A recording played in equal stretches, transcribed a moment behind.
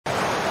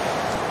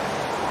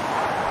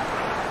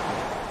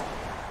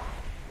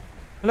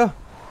Hala.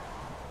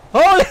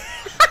 Holy!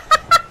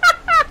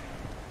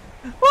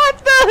 What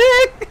the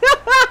heck?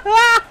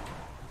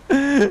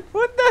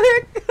 What the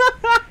heck?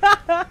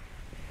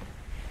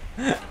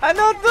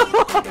 Ano to?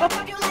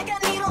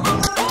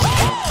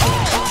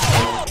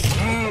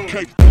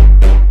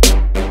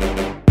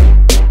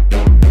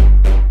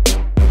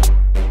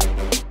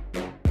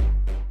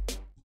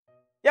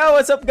 Yo,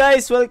 what's up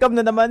guys? Welcome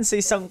na naman sa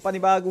isang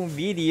panibagong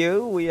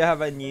video. We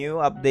have a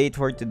new update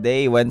for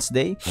today,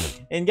 Wednesday.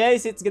 And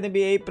guys, it's gonna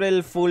be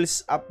April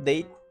Fool's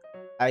update,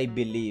 I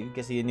believe,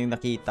 kasi yun yung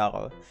nakita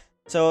ko.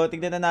 So,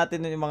 tignan na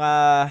natin yung mga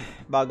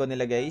bago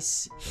nila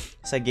guys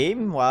sa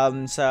game.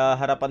 Sa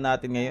harapan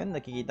natin ngayon,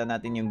 nakikita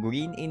natin yung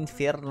Green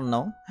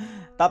Inferno.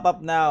 Top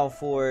up now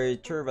for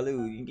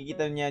Churvaloo. Yung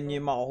kikita niyan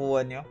yung makukuha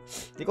nyo.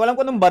 Hindi ko alam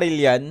kung anong baril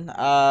yan.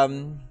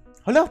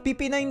 Hala,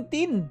 PP19.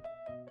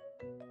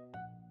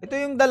 Ito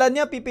yung dala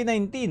niya,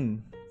 PP19.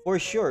 For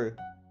sure.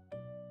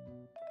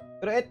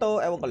 Pero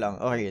ito, ewan ko lang.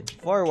 Okay,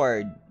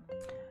 forward.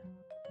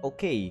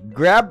 Okay,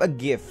 grab a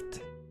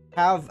gift.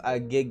 Have a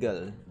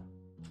giggle.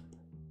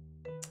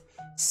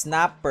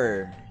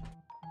 Snapper.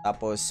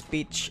 Tapos,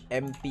 speech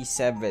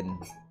MP7.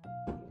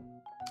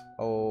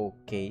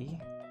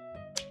 Okay.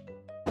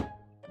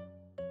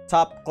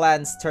 Top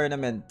Clans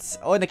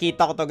Tournament. Oh,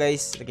 nakita ko to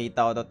guys.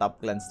 Nakita ko to,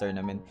 Top Clans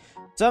Tournament.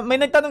 So, may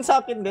nagtanong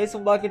sa akin guys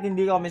kung bakit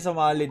hindi kami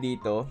sumali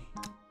dito.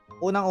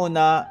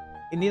 Unang-una,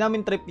 hindi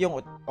namin trip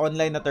yung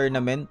online na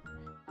tournament.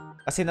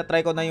 Kasi na-try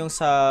ko na yung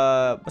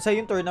basta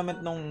yung tournament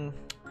nung...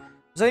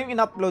 Basta yung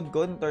in-upload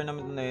ko, yung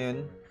tournament na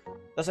yun.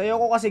 Tapos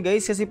ayoko kasi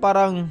guys, kasi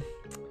parang...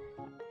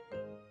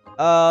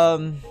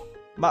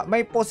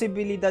 may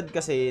posibilidad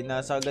kasi na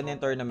sa ganyan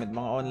tournament,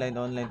 mga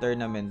online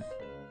tournament.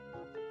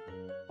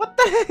 What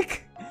the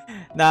heck?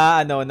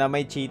 Na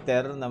may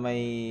cheater, na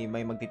may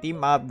magti-team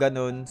up,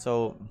 ganun.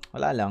 So,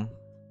 wala lang.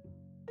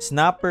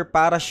 Snapper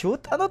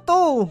parachute? Ano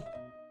to?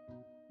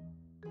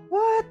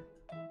 What?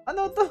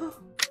 Ano to?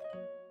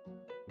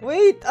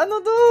 Wait,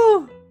 ano to?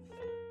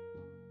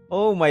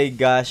 Oh my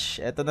gosh.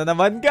 Eto na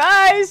naman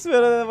guys.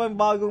 Meron na naman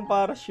bagong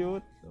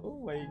parachute. Oh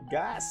my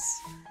gosh.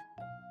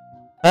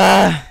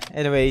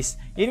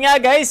 Anyways. Yun nga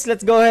guys.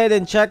 Let's go ahead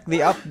and check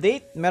the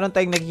update. Meron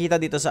tayong nakikita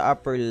dito sa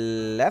upper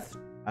left.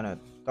 Ano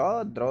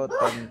to? Draw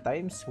 10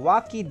 times.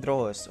 Wacky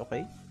draws.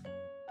 Okay.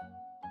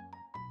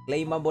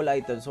 Claimable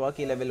items.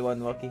 Wacky level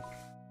 1. Wacky.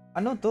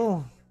 Ano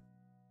to?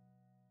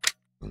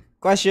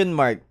 Question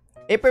mark.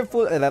 April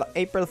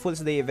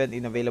Fool's Day event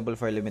available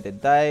for a limited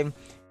time.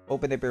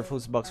 Open April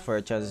Fool's box for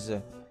a chance.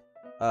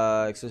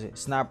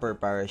 Snapper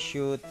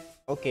parachute.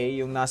 Okay,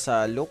 yung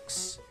nasa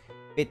looks.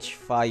 Pitch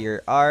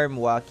firearm.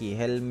 Wacky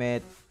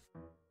helmet.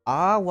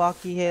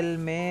 Wacky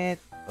helmet.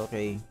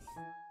 Okay.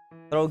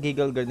 Throw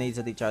giggle grenades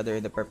at each other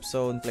in the prep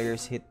zone.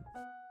 Players hit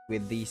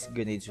with these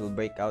grenades will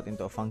break out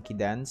into a funky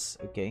dance.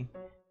 Okay.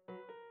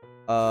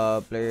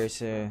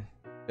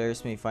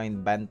 Players may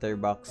find banter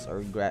box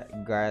or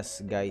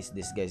grass guys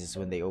disguises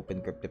when they open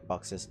cryptic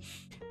boxes.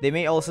 They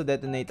may also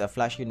detonate a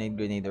flash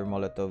grenade or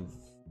molotov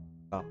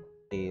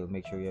cocktail.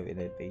 Make sure you have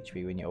enough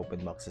HP when you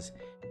open boxes.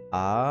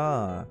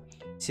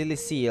 Silly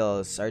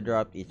seals are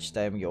dropped each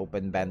time you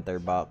open banter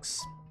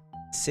box.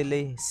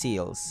 Silly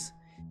seals.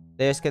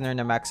 Players can earn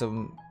a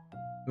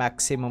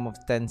maximum of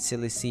 10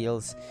 silly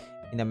seals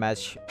in a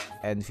match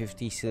and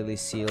 50 silly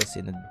seals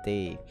in a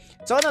day.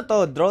 So ano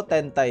to? Draw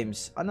 10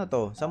 times. Ano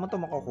to? Saan mo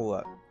to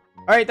makukuha?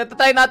 Alright,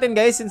 tatry natin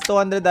guys since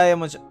 200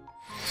 diamonds.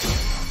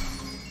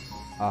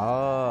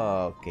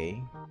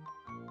 Okay.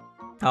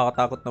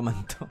 Nakakatakot naman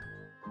to.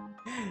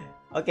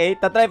 Okay,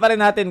 tatry pa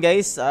rin natin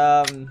guys.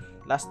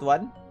 Last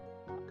one.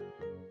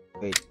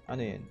 Wait,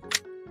 ano yun?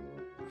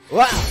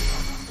 Wow!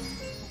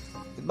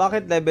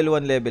 Bakit level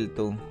 1, level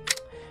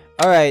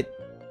 2? Alright.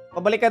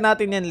 Pabalikan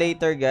natin yan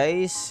later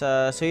guys.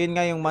 So yun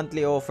nga yung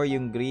monthly offer,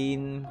 yung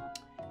green.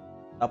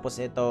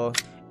 Tapos ito.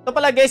 Ito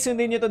pala guys,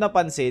 hindi nyo ito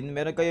napansin.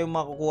 Meron kayong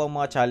makukuha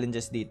mga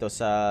challenges dito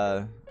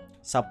sa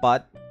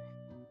pot.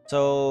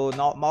 So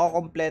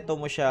makakompleto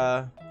mo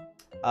siya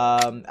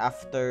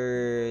after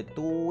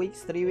 2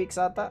 weeks, 3 weeks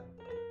ata.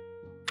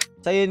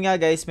 So yun nga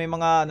guys, may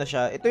mga ano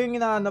siya. Ito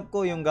yung hinahanap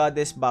ko, yung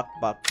goddess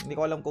backpack. Hindi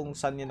ko alam kung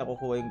saan nyo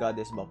nakukuha yung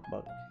goddess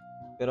backpack.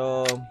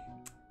 Pero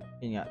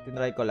yun nga,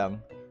 tinry ko lang.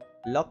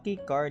 Lucky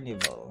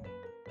Carnival.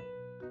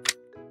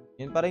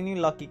 Yun pa rin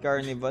yung Lucky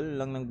Carnival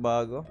lang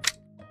nagbago.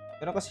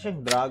 Pero kasi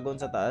siyang dragon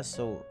sa taas.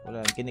 So,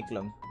 wala. Kinik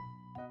lang.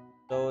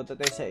 So, ito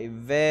tayo sa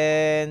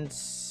events.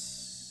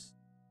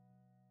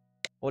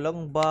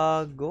 Walang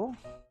bago.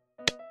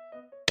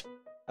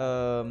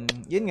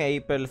 Yun nga,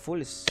 April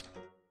Fools.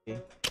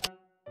 Okay.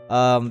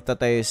 Ito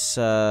tayo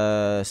sa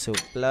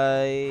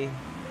supply.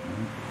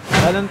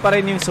 Ganun pa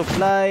rin yung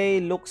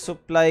supply. Look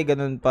supply,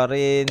 ganun pa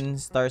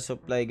rin. Star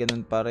supply,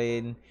 ganun pa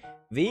rin.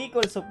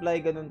 Vehicle supply,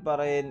 ganun pa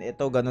rin.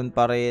 Ito, ganun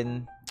pa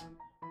rin.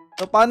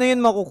 So, paano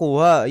yun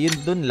makukuha? Yun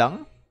dun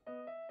lang?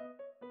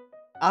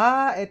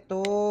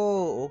 Ito.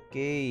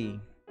 Okay.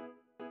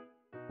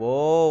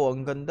 Wow,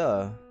 ang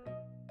ganda.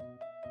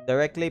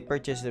 Directly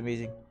purchase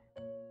amazing.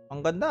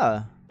 Ang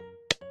ganda.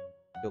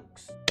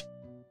 Looks.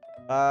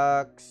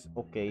 Packs.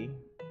 Okay.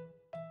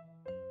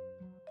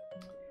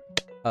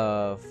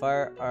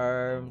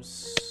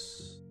 Firearms.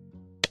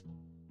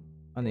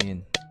 Ano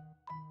yun?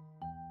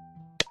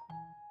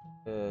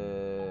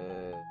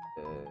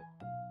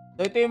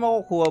 So ito yung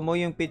makukuha mo,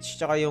 yung pitch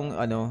tsaka yung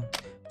ano.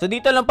 So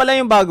dito lang pala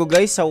yung bago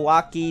guys, sa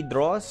Wacky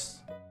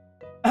Draws.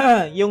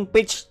 Yung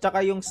pitch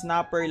tsaka yung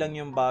snapper lang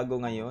yung bago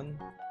ngayon.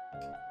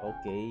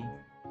 Okay.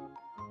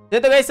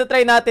 Dito guys, so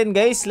try natin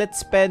guys.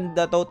 Let's spend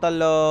the total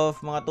of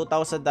mga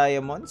 2,000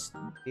 diamonds.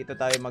 Dito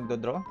tayo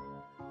magdodraw.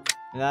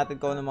 Tignan natin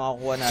kung ano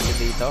makakuha natin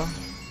dito.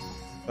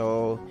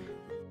 So,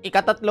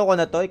 ikatatlo ko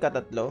na to,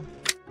 ikatatlo.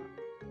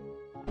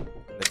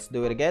 Let's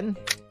do it again.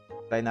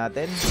 Try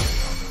natin.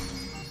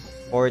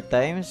 4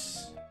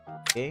 times.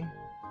 Okay.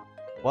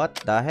 What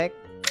the heck?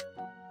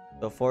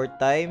 So, 4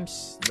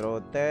 times.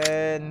 Draw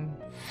 10.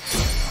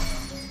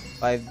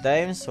 5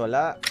 times.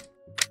 Wala.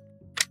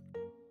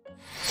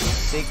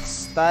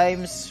 6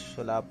 times.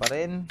 Wala pa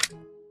rin.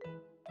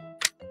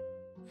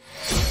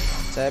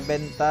 7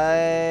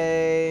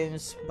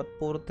 times. Ba't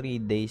puro 3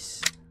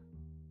 days?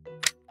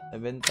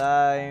 7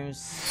 times.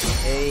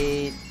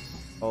 8.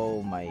 Oh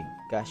my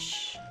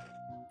gosh.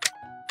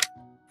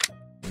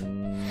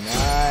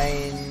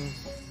 9.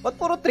 Ba't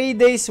puro 3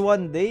 days,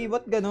 1 day?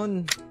 Ba't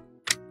ganun?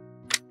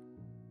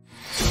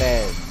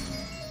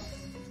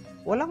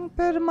 10. Walang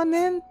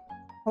permanent.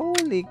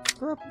 Holy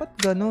crap, ba't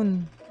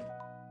ganun?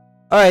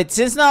 Alright,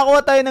 since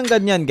nakakuha tayo ng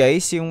ganyan,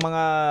 guys, yung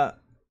mga...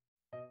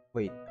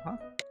 Wait, ha?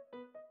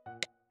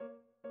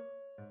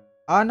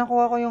 Ah,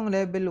 nakuha ko yung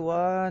level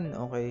 1.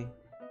 Okay.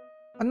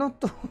 Ano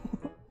to?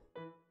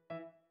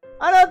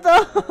 Ano to?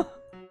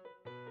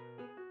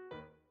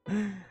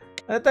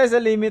 Ano tayo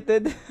sa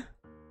limited?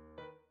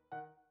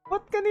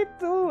 What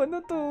ganito?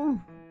 Ano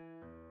to?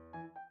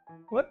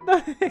 What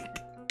the heck?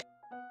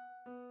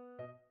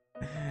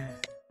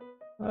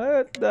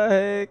 What the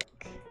heck?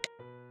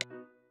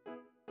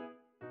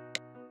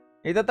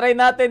 Ito try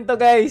natin to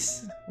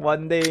guys.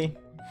 One day.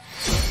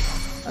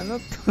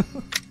 Ano to?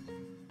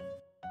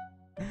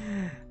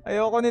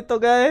 Ayoko nito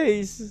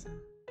guys.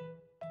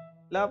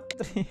 Lap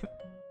trip.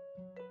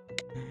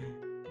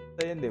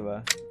 Ito yun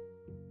diba?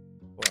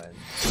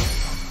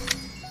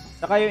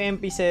 1. Saka yung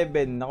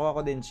MP7. Nakuha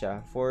ko din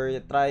siya. For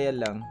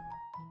trial lang.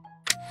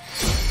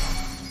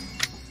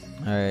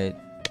 Alright.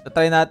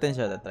 Tatry natin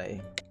siya.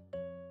 Tatry.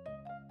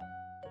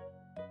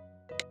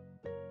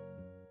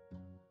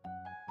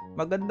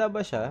 Maganda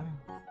ba siya?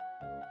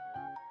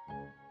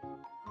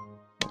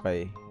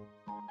 Okay.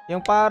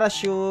 Yung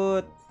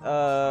parachute,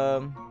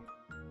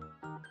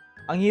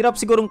 ang hirap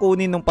sigurong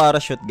kunin ng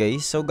parachute,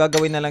 guys. So,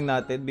 gagawin na lang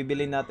natin.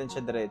 Bibili natin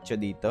siya diretso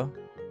dito.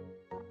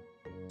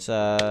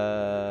 Sa,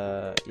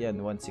 yan,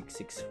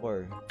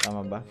 1664.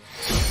 Tama ba?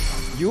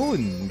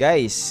 Yun,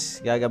 guys.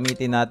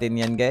 Gagamitin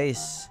natin yan,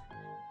 guys.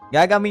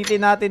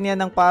 Gagamitin natin yan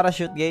ng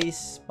parachute,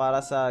 guys.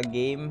 Para sa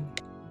game.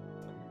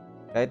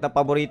 Kahit na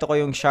paborito ko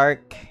yung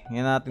shark.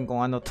 Yan natin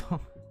kung ano to.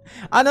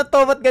 Ano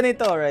to? Ba't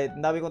ganito? Alright, ang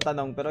dami kong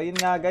tanong. Pero yun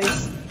nga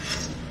guys.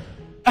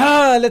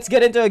 Let's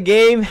get into a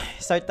game.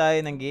 Start tayo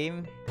ng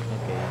game.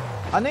 Okay.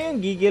 Ano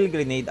yung giggle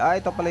grenade? Ah,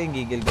 ito pala yung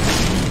giggle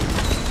grenade.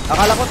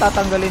 Akala ko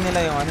tatanggalin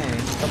nila yung ano eh.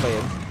 Ito ba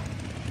yun?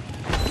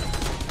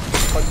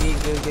 Pag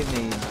giggle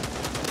grenade.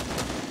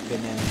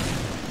 Ganyan.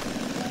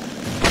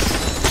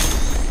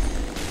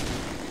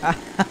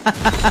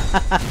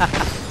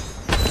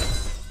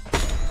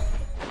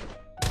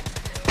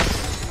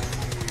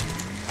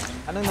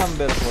 Anong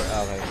number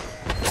 4? Okay.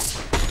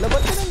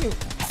 Labat ka lang yung...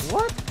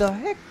 What the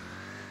heck?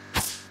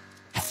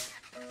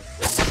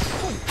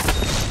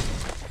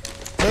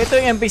 So, ito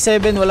yung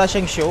MP7. Wala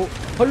siyang show.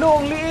 Hello,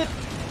 ang liit!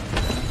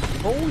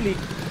 Holy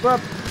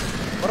crap!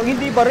 Parang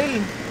hindi baril.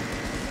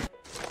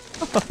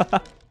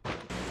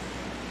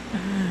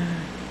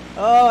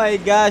 Oh my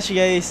gosh,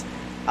 guys.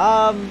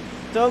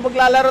 So,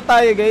 maglalaro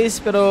tayo, guys.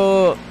 Pero,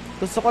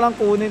 gusto ko lang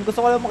kunin.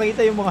 Gusto ko lang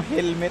makita yung mga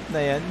helmet na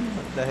yan.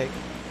 What the heck?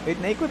 Wait,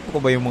 na-equip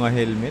ko ba yung mga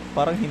helmet?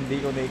 Parang hindi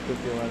ko na-equip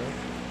yung ano.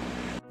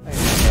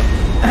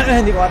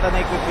 Ay, hindi ko ata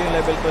na-equip yung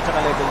level 2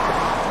 tsaka level 2.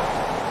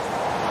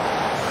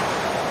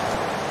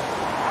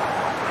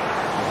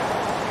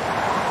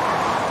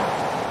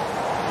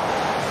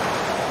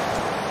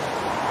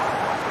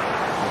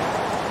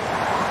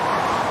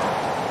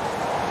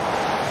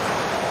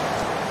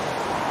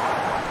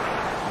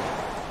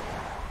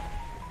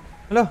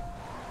 Hello?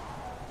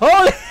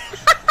 Holy!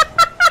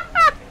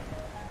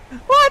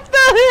 What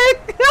the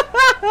heck?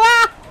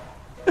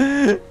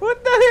 What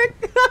the heck?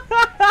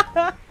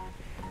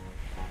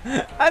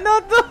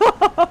 Ano to?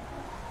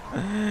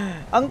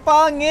 Ang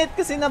pangit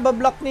kasi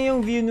nabablock niya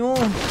yung view nyo.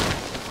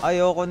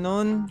 Ayoko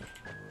nun.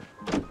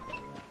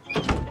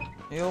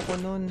 Ayoko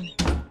nun.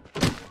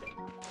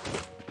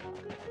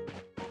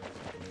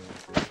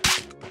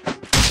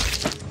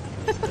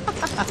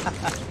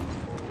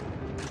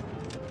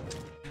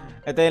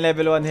 Ito yung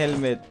level 1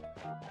 helmet.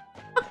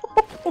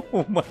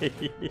 Oh my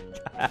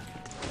god.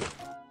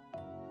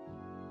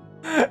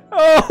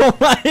 Oh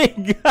my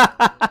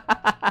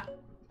god.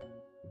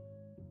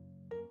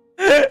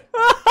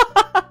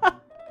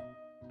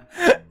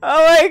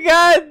 Oh my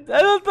god.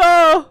 Ano to?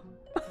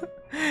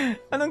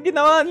 Anong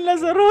ginawa nila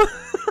sa room?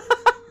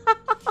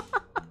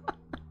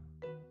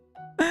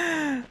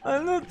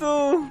 Ano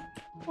to?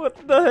 What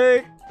the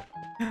heck?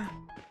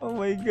 Oh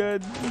my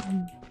god.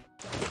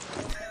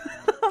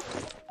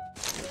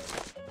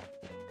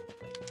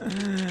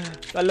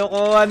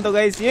 Kalokohan to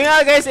guys. Yun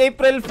nga guys,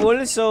 April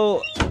Fools.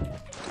 So,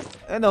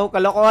 ano,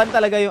 kalokohan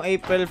talaga yung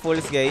April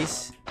Fools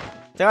guys.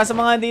 Tsaka sa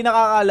mga hindi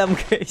nakakaalam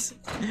guys.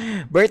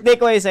 Birthday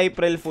ko ay sa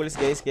April Fools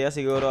guys. Kaya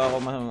siguro ako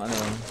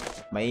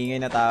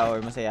maingay na tao or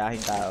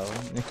masayahing tao.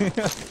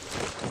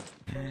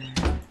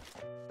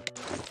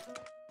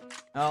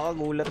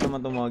 Nakakagulat naman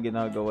itong mga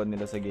ginagawa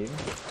nila sa game.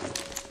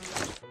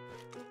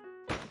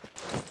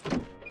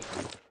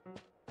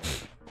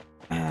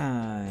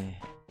 Ay.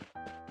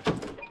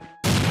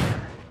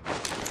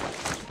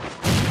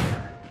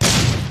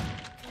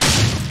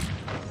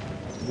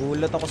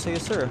 Gulat ako sa'yo,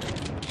 sir.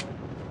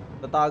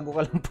 Tatago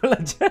ka lang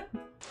pala dyan.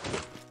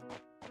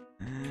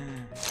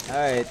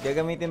 Alright,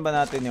 gagamitin ba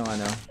natin yung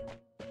ano?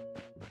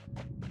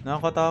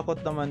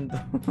 Nakakatakot naman to.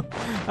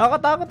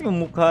 Nakakatakot yung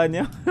mukha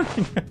niya.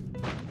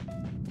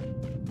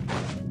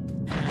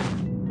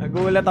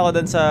 Nagulat ako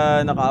dun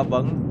sa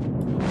nakaabang.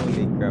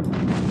 Holy crap.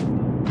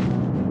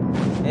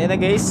 Ayun na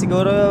guys,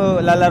 siguro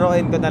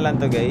lalaroin ko na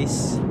lang to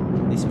guys.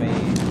 At least may...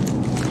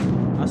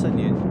 Asan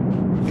yun?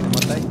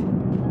 Namatay.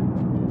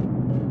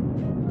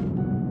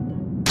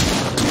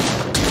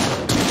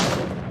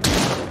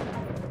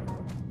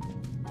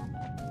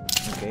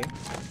 Okay.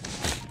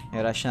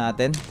 I-rush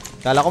natin.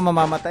 Kala ko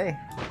mamamatay.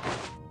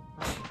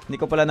 Hindi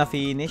ko pala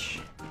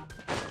na-finish.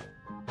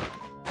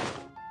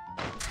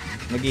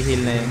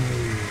 Nag-heal na yun.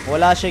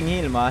 Wala siyang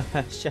heal,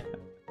 mahal siya.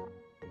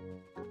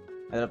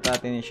 Harap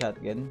natin yung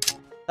shotgun.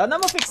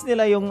 Sana ma-fix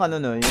nila yung ano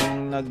no,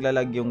 yung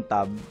naglalag yung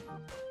tab.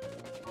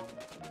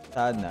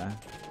 Sana.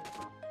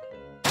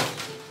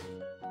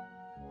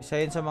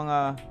 Isa yun sa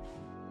mga...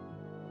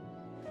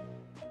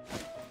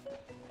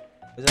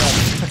 What's up?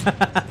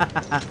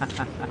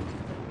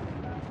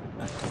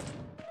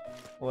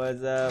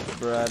 What's up,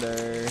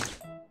 brother?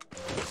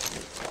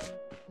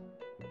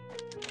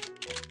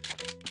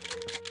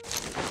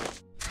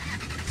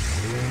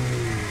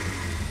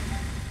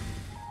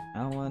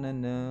 I wanna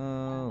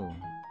know.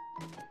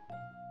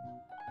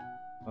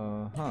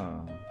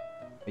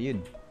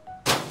 Ayun.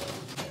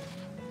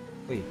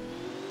 Uy.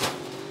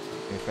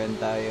 May friend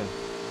tayo.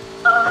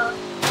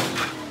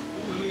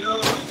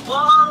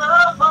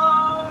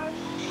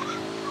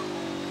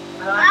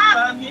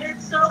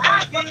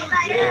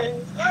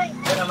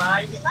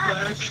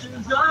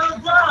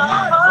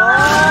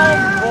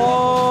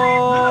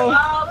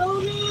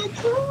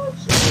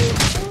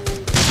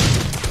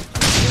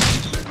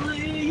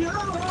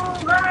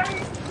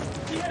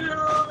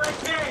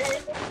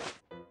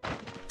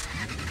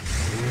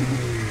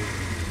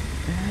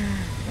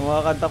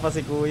 Kumakanta pa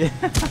si kuya.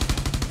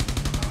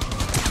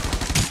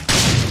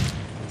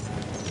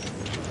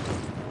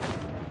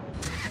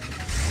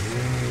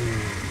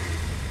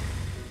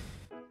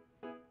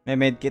 May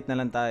medkit na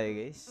lang tayo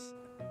guys.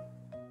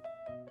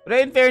 Pero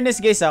in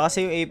fairness guys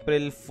kasi yung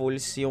April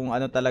Fools yung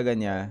ano talaga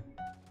niya.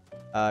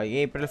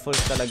 Yung April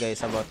Fools talaga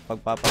is about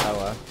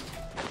pagpapatawa.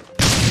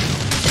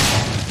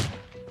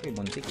 Uy,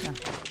 muntik na.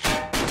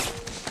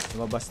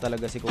 Lumabas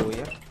talaga si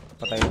kuya.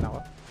 Patayin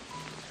ako.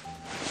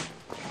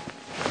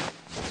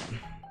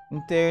 In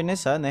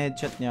fairness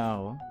na-headshot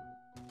niya ako.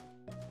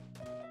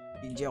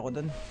 PG ako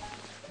dun.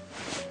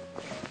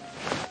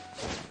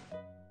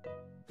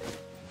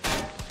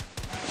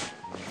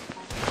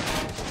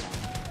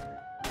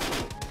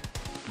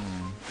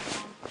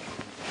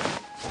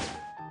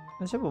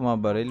 Saan siya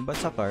bumabaril? Ba't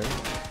sa car?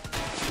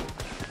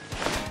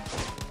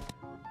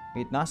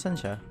 Wait, nasan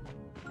siya?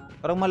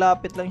 Parang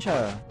malapit lang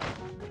siya.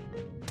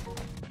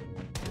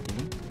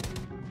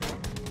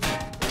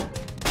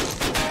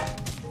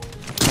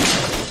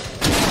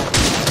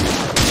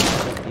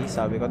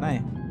 Sabi ko na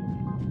eh.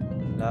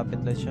 Lapit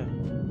lang siya.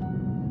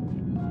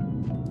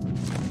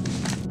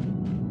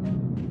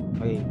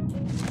 Okay.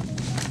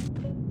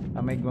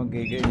 May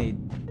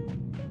mag-grenade.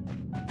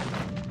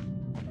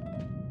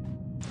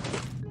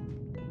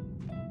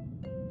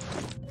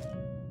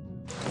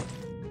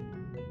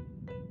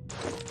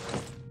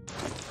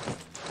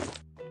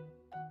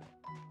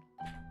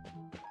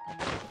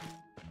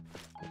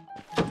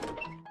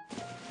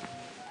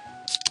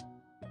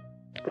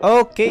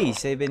 Okay,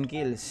 7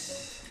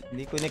 kills.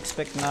 Hindi ko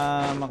na-expect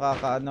na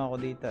makakaano ako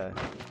dito.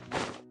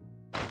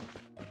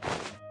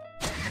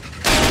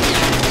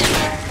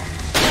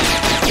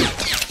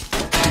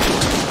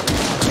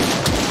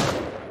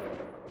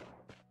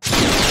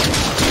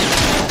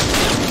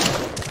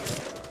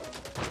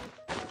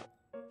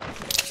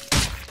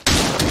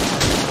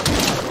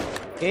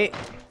 Okay.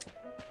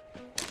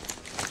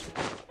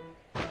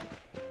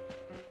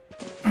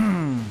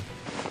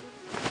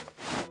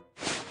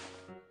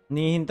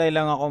 Nihintay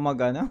lang ako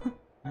mag-ano.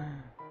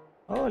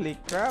 Holy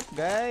crap,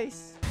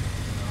 guys.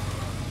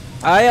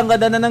 Ay, ang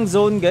ganda na ng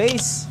zone,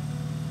 guys.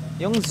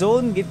 Yung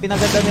zone,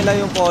 pinaganda nila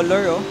yung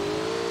color, oh.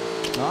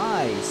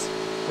 Nice.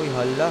 Uy,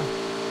 hala.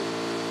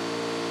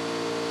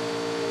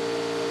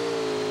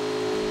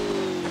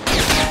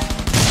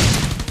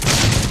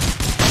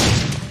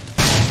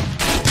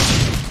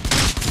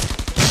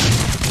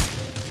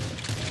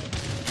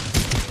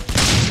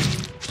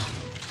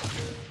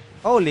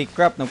 Holy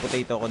crap, ng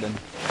potato ko dun.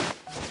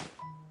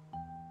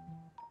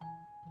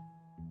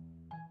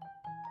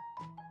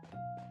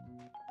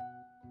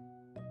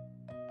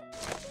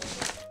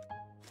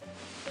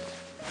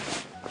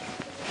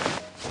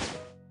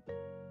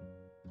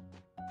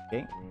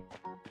 Okay.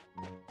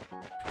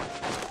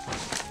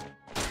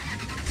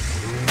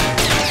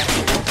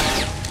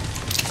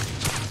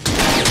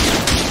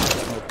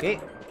 Okay.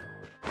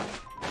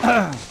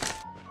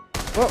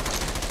 Oh.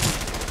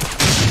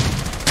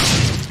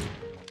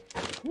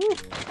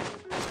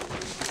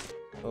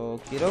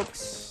 Okay,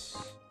 dokes.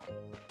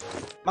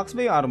 Max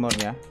ba yung armor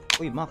niya?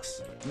 Uy,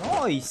 max.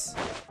 Nice.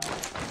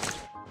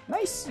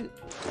 Nice.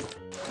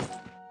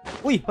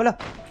 Uy, wala.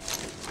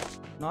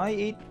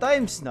 8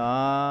 times.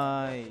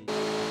 Nice.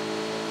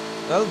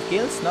 12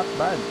 kills. Not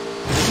bad.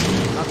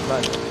 Not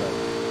bad. Not bad.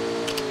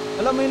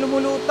 Alam, may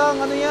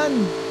lumulutang. Ano yan?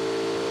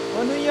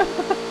 Ano yan?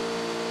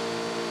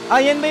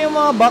 Yan ba yung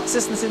mga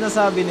boxes na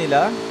sinasabi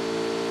nila?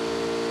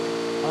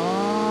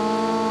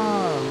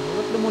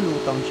 Bakit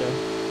lumulutang siya?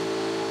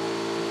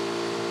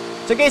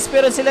 So guys,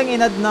 pero silang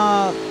inad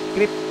na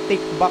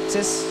cryptic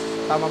boxes.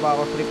 Tama ba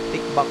ako?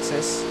 Cryptic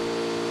boxes.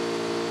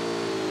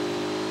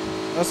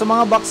 So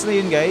mga box na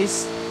yun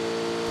guys,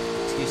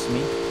 excuse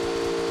me,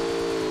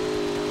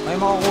 may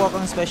makukuha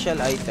kang special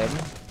item.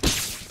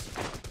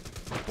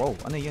 Wow,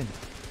 ano yun?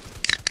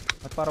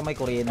 At para may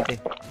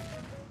kuryente.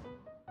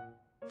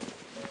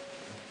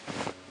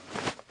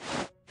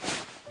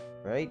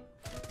 Right.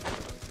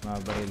 Mga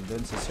baril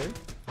doon si sir.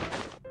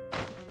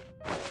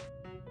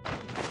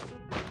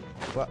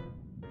 What?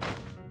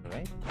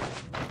 Right.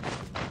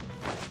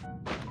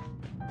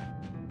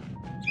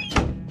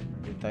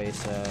 Dito tayo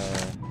sa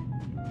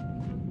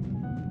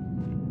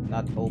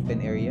not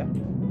open area.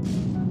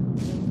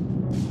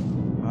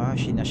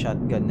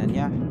 Shotgun na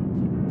niya.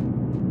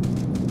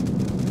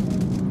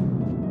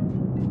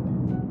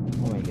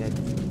 Oh my god.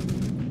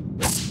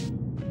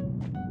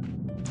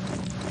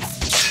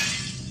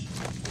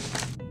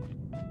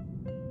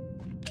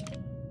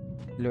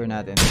 Lure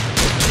natin.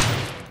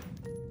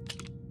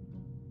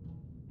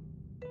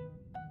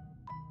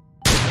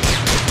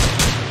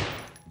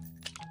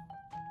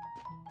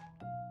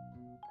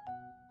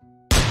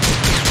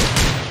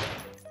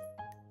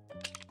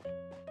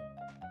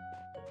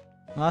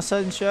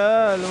 Nasaan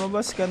siya?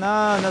 Lumabas ka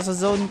na. Nasa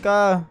zone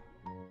ka.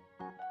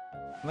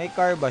 May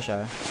car ba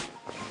siya?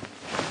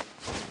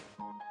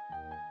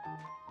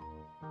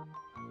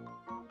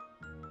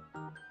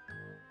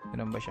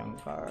 Meron ba siyang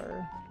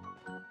car?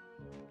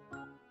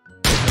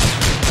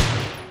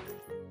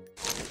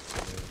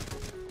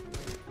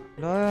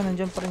 Wala,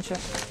 nandyan pa rin siya.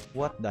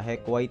 What the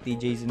heck? YT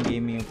Jazon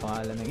Gaming yung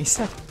pangalan ng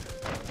isa.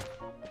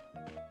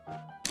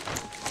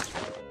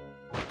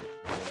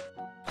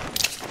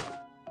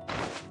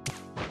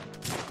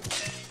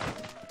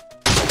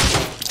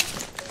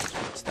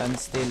 Stand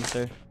still,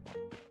 sir.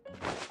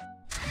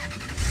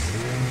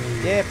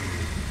 Yep.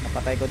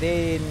 Napatay ko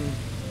din.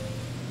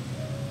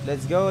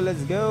 Let's go,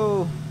 let's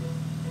go.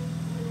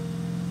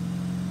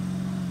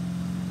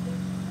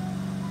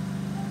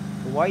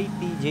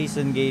 YT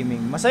Jazon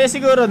Gaming. Masaya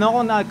siguro, no?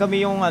 Kung kami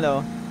yung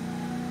ano,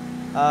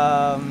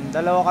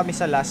 dalawa kami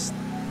sa last.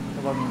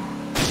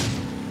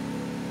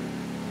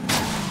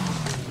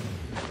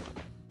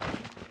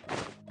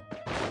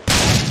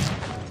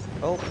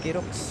 Oh,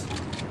 Kirox.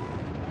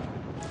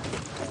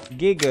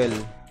 Giggle.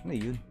 Ano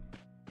yun?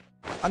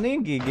 Ano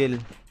yung giggle?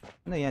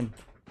 Ano yan?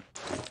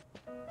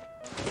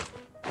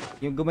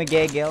 Yung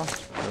gumagiggle?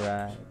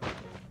 Alright.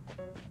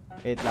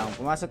 Wait lang.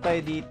 Pumasok tayo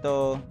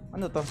dito.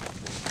 Ano to?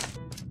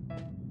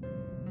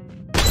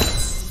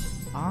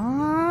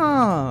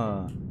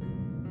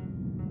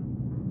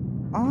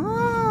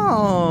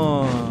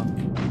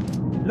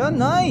 La,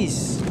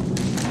 nice.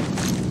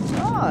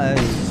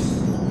 Nice.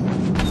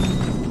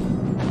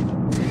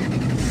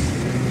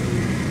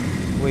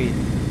 Wait.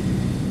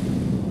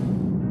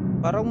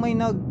 Parang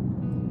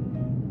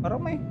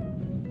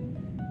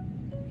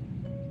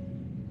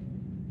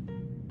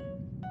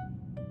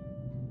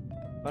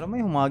may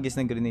humagis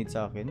ng grenade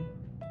sa akin.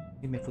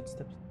 May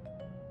footsteps.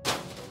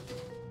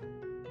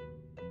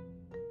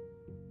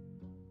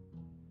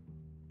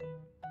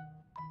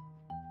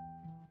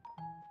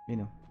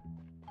 You know.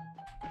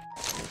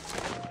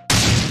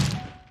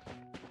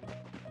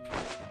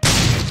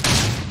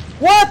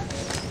 What?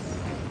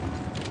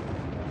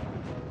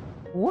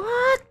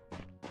 What?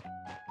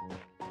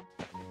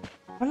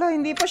 Wala,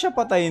 hindi pa siya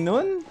patay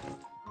nun.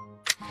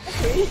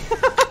 Okay.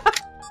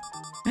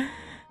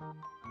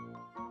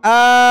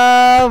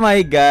 Oh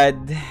my god.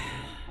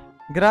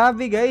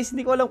 Grabe guys,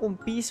 hindi ko alam kung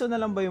piso na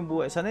lang ba yung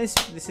buhay. Sana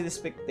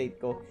spectate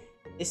ko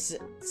is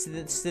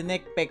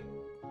sinekpek.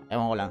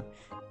 Ewan ko lang.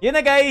 Yun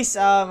na guys,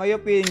 I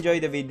hope you enjoy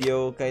the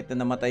video kahit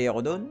na namatay ako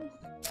dun.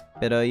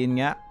 Pero yun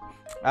nga.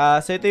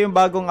 So ito yung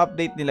bagong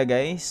update nila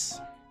guys.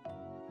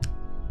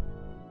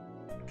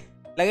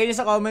 Lagay nyo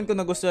sa comment kung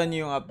nagustuhan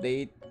nyo yung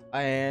update.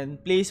 And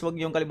please wag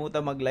nyo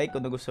kalimutan mag-like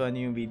kung nagustuhan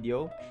nyo yung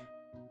video.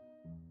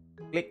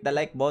 Click the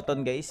like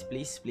button guys,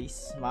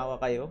 please. Maawa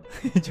kayo.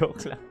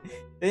 Joke lang.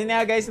 Yun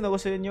nga guys, kung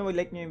nagustuhan nyo,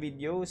 mag-like nyo yung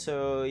video.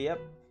 So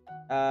yep.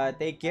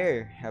 take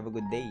care. Have a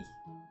good day.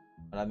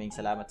 Maraming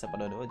salamat sa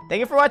panonood.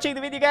 Thank you for watching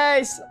the video,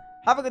 guys.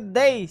 Have a good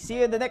day.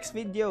 See you in the next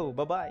video.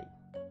 Bye-bye.